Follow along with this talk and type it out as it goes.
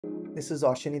This is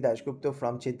Dashgupta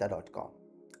from Cheenta.com.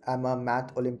 I'm a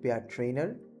Math Olympiad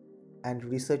trainer and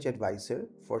research advisor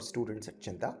for students at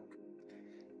Cheenta.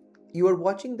 You are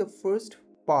watching the first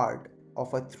part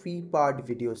of a three-part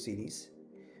video series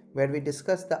where we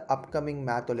discuss the upcoming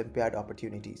Math Olympiad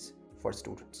opportunities for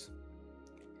students.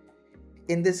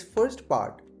 In this first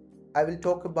part, I will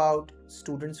talk about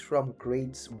students from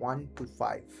grades 1 to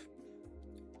 5.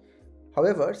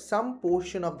 However, some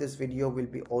portion of this video will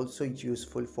be also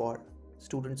useful for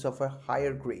students of a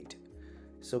higher grade,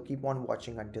 so keep on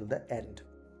watching until the end.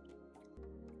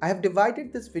 I have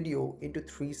divided this video into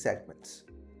three segments.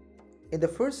 In the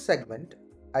first segment,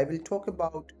 I will talk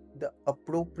about the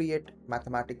appropriate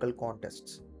mathematical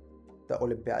contests, the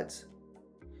Olympiads.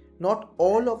 Not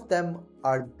all of them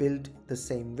are built the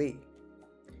same way.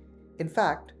 In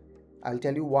fact, I'll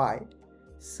tell you why.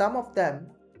 Some of them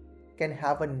can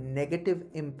have a negative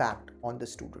impact on the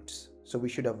students, so we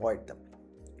should avoid them.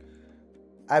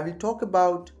 I will talk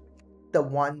about the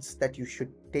ones that you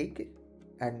should take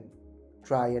and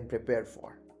try and prepare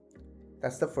for.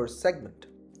 That's the first segment.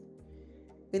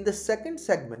 In the second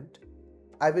segment,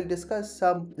 I will discuss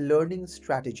some learning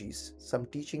strategies, some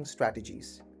teaching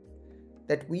strategies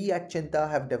that we at Cheenta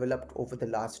have developed over the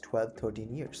last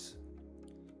 12-13 years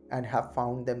and have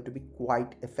found them to be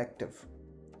quite effective.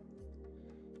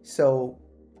 So,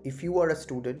 if you are a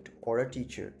student or a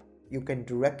teacher, you can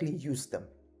directly use them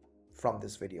from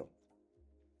this video.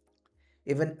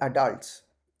 Even adults,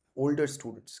 older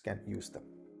students can use them.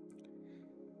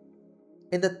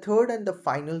 In the third and the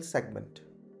final segment,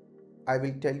 I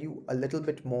will tell you a little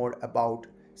bit more about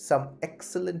some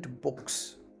excellent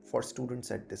books for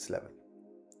students at this level.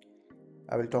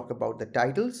 I will talk about the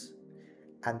titles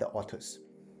and the authors.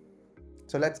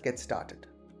 So let's get started.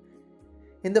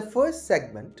 In the first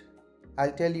segment,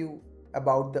 I'll tell you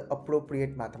about the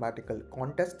appropriate mathematical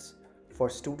contests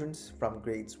for students from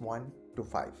grades 1 to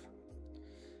 5.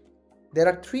 There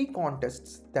are three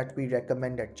contests that we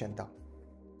recommend at Cheenta.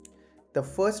 The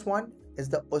first one is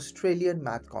the Australian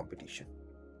Math Competition.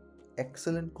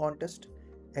 Excellent contest,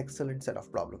 excellent set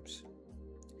of problems.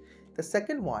 The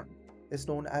second one is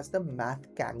known as the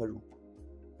Math Kangaroo.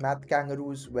 Math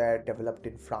Kangaroos were developed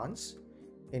in France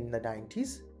in the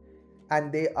 90s, and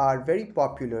they are very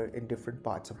popular in different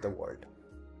parts of the world.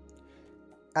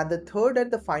 And the third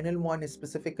and the final one is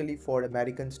specifically for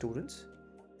American students.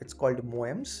 It's called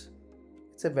MOEMS.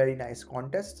 It's a very nice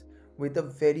contest with a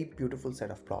very beautiful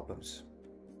set of problems.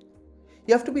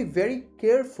 You have to be very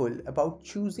careful about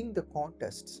choosing the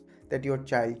contests that your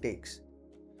child takes.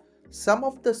 Some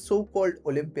of the so-called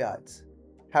Olympiads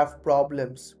have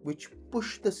problems which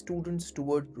push the students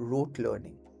toward rote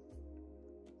learning.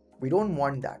 We don't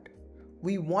want that.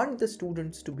 We want the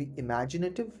students to be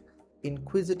imaginative,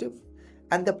 inquisitive,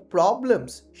 and the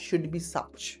problems should be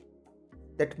such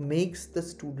that makes the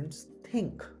students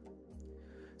think.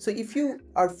 So if you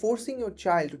are forcing your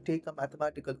child to take a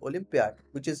mathematical Olympiad,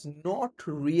 which is not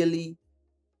really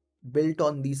built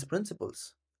on these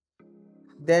principles,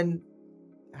 then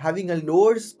having a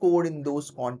lower score in those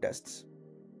contests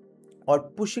or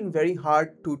pushing very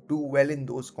hard to do well in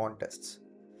those contests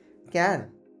can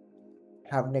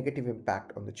have negative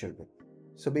impact on the children.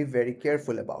 So be very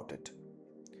careful about it.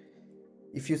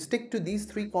 If you stick to these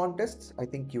three contests, I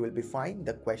think you will be fine.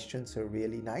 The questions are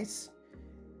really nice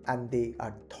and they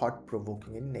are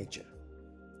thought-provoking in nature.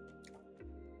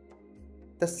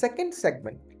 The second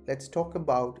segment, let's talk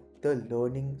about the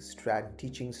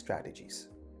teaching strategies.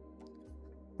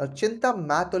 Now, Cheenta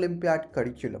Math Olympiad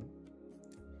curriculum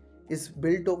is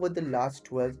built over the last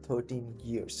 12-13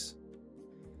 years.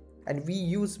 And we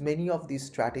use many of these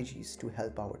strategies to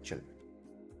help our children.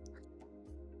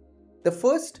 The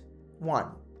first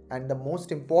one and the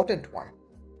most important one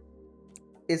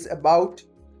is about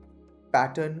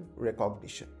pattern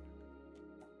recognition.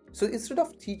 So instead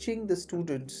of teaching the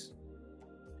students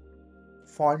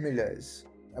formulas,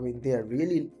 they are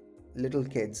really little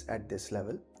kids at this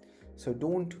level, so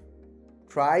don't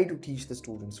try to teach the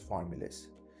students formulas.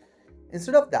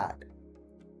 Instead of that,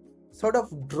 sort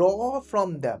of draw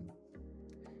from them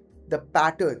the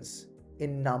patterns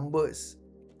in numbers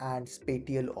and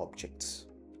spatial objects.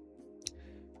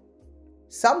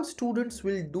 Some students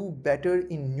will do better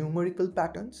in numerical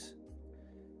patterns.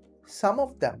 Some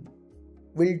of them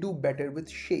will do better with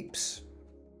shapes.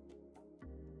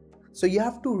 So you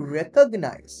have to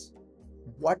recognize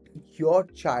what your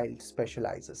child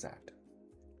specializes at.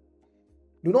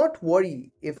 Do not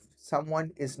worry if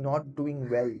someone is not doing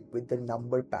well with the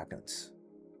number patterns,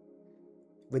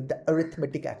 with the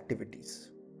arithmetic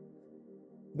activities,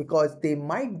 because they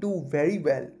might do very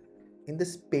well in the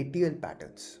spatial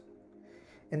patterns.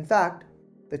 In fact,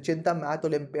 the Cheenta Math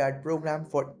Olympiad program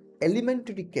for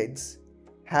elementary kids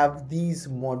have these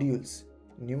modules,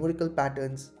 numerical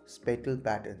patterns, spatial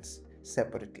patterns,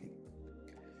 separately.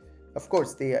 Of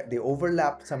course, they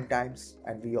overlap sometimes,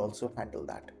 and we also handle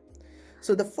that.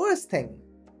 So the first thing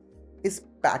is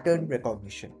pattern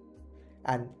recognition.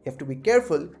 And you have to be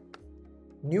careful.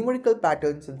 Numerical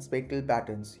patterns and spatial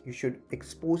patterns, you should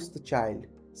expose the child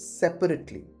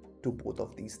separately to both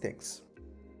of these things.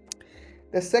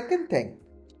 The second thing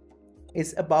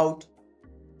is about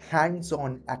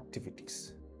hands-on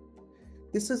activities.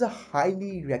 This is a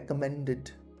highly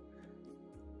recommended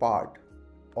part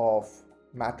of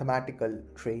mathematical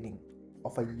training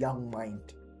of a young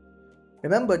mind.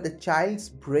 Remember, the child's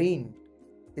brain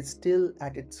is still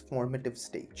at its formative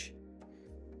stage.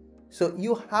 So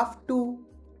you have to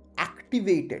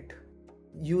activate it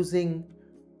using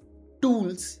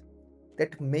tools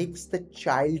that makes the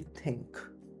child think.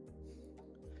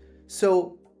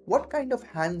 So what kind of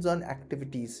hands-on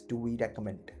activities do we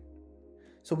recommend?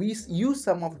 So we use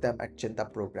some of them at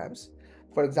Cheenta programs.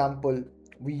 For example,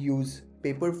 we use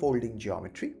paper folding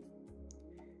geometry.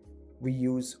 We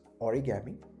use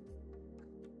origami.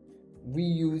 We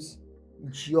use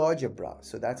GeoGebra.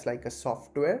 So that's like a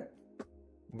software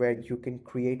where you can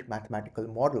create mathematical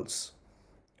models.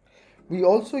 We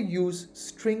also use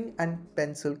string and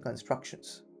pencil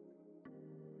constructions,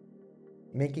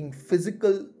 making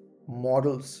physical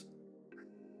models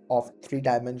of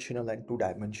 3-dimensional and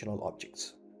 2-dimensional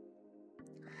objects.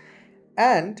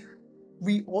 And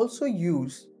we also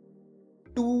use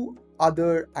two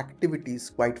other activities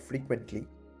quite frequently.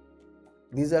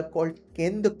 These are called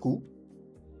Kangaroo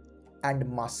and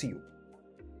Masiu.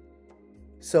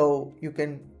 So you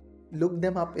can look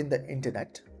them up in the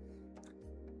internet.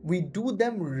 We do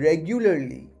them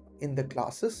regularly in the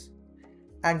classes,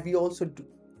 and we also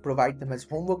provide them as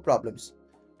homework problems.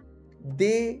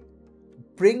 They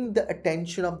bring the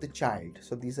attention of the child.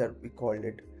 So these are, we call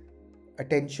it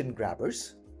attention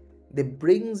grabbers. They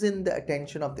brings in the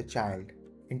attention of the child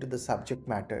into the subject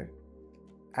matter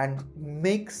and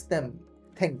makes them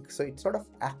think. So it sort of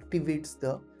activates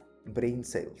the brain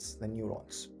cells, the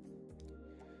neurons.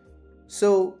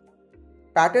 So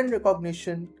pattern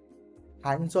recognition,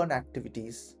 hands-on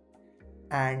activities,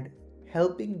 and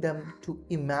helping them to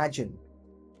imagine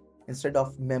instead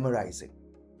of memorizing.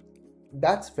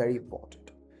 That's very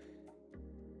important.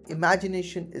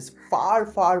 Imagination is far,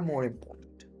 far more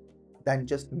important than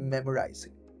just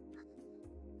memorizing.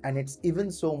 And it's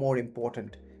even so more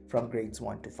important from grades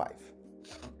 1 to 5,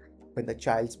 when the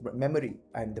child's memory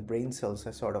and the brain cells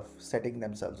are sort of setting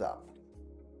themselves up.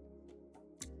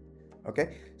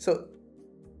 Okay, so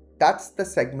that's the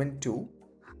segment 2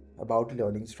 about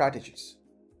learning strategies.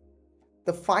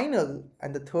 The final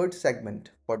and the third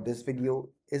segment for this video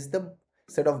is the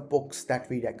set of books that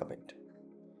we recommend.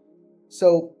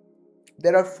 So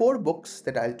there are 4 books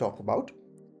that I'll talk about.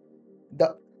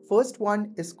 The first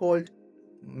one is called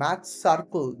Math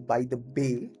Circle by the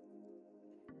Bay,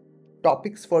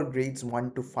 Topics for Grades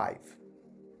 1 to 5.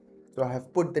 So I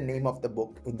have put the name of the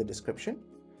book in the description.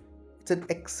 It's an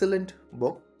excellent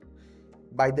book.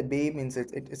 By the Bay means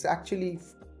it's actually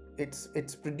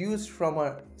it's produced from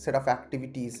a set of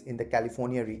activities in the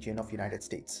California region of United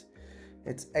States.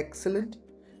 It's excellent,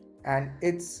 and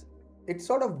it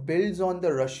sort of builds on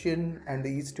the Russian and the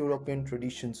East European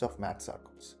traditions of math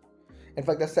circles. In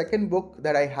fact, the second book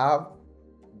that I have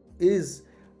is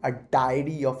a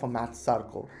diary of a math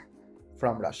circle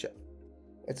from Russia.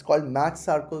 It's called Math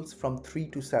Circles from 3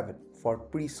 to 7 for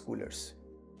preschoolers.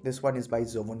 This one is by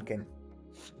Zovunkin.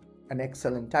 An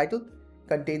excellent title,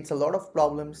 contains a lot of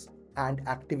problems and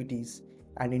activities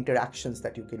and interactions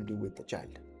that you can do with the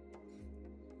child.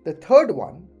 The third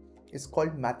one is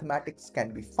called Mathematics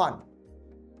Can Be Fun.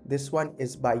 This one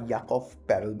is by Yakov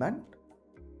Perelman.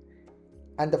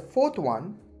 And the fourth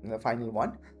one, the final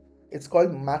one, it's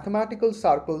called Mathematical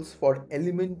Circles for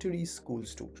Elementary School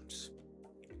Students.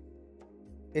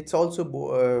 It's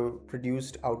also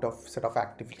produced out of set of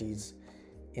activities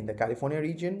in the California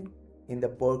region, in the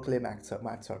Berkeley Math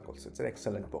Circles. It's an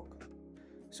excellent book.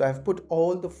 So I've put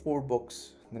all the 4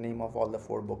 books, the name of all the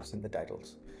 4 books in the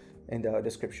titles, in the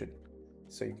description,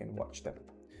 so you can watch them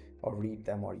or read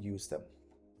them or use them.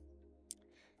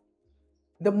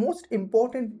 The most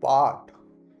important part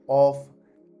of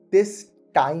this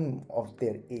time of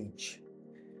their age,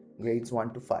 grades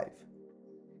 1 to 5,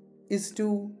 is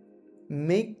to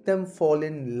make them fall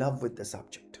in love with the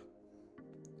subject.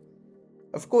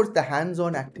 Of course, the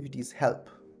hands-on activities help.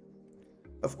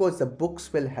 Of course, the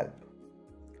books will help.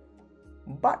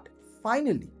 But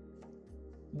finally,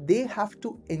 they have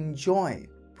to enjoy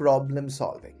problem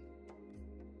solving.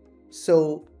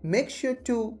 So make sure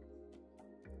to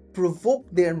provoke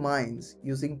their minds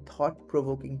using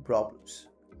thought-provoking problems,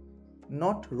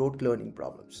 not rote learning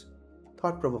problems,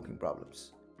 thought-provoking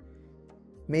problems.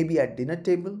 Maybe at dinner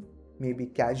table, maybe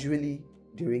casually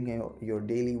during your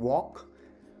daily walk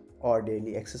or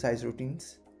daily exercise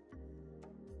routines.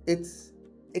 It's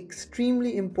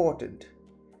extremely important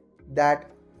that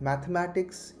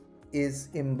mathematics is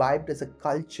imbibed as a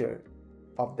culture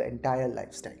of the entire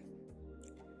lifestyle.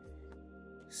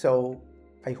 So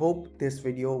I hope this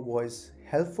video was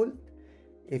helpful.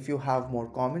 If you have more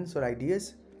comments or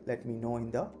ideas, let me know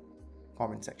in the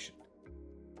comment section.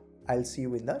 I'll see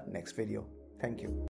you in the next video. Thank you.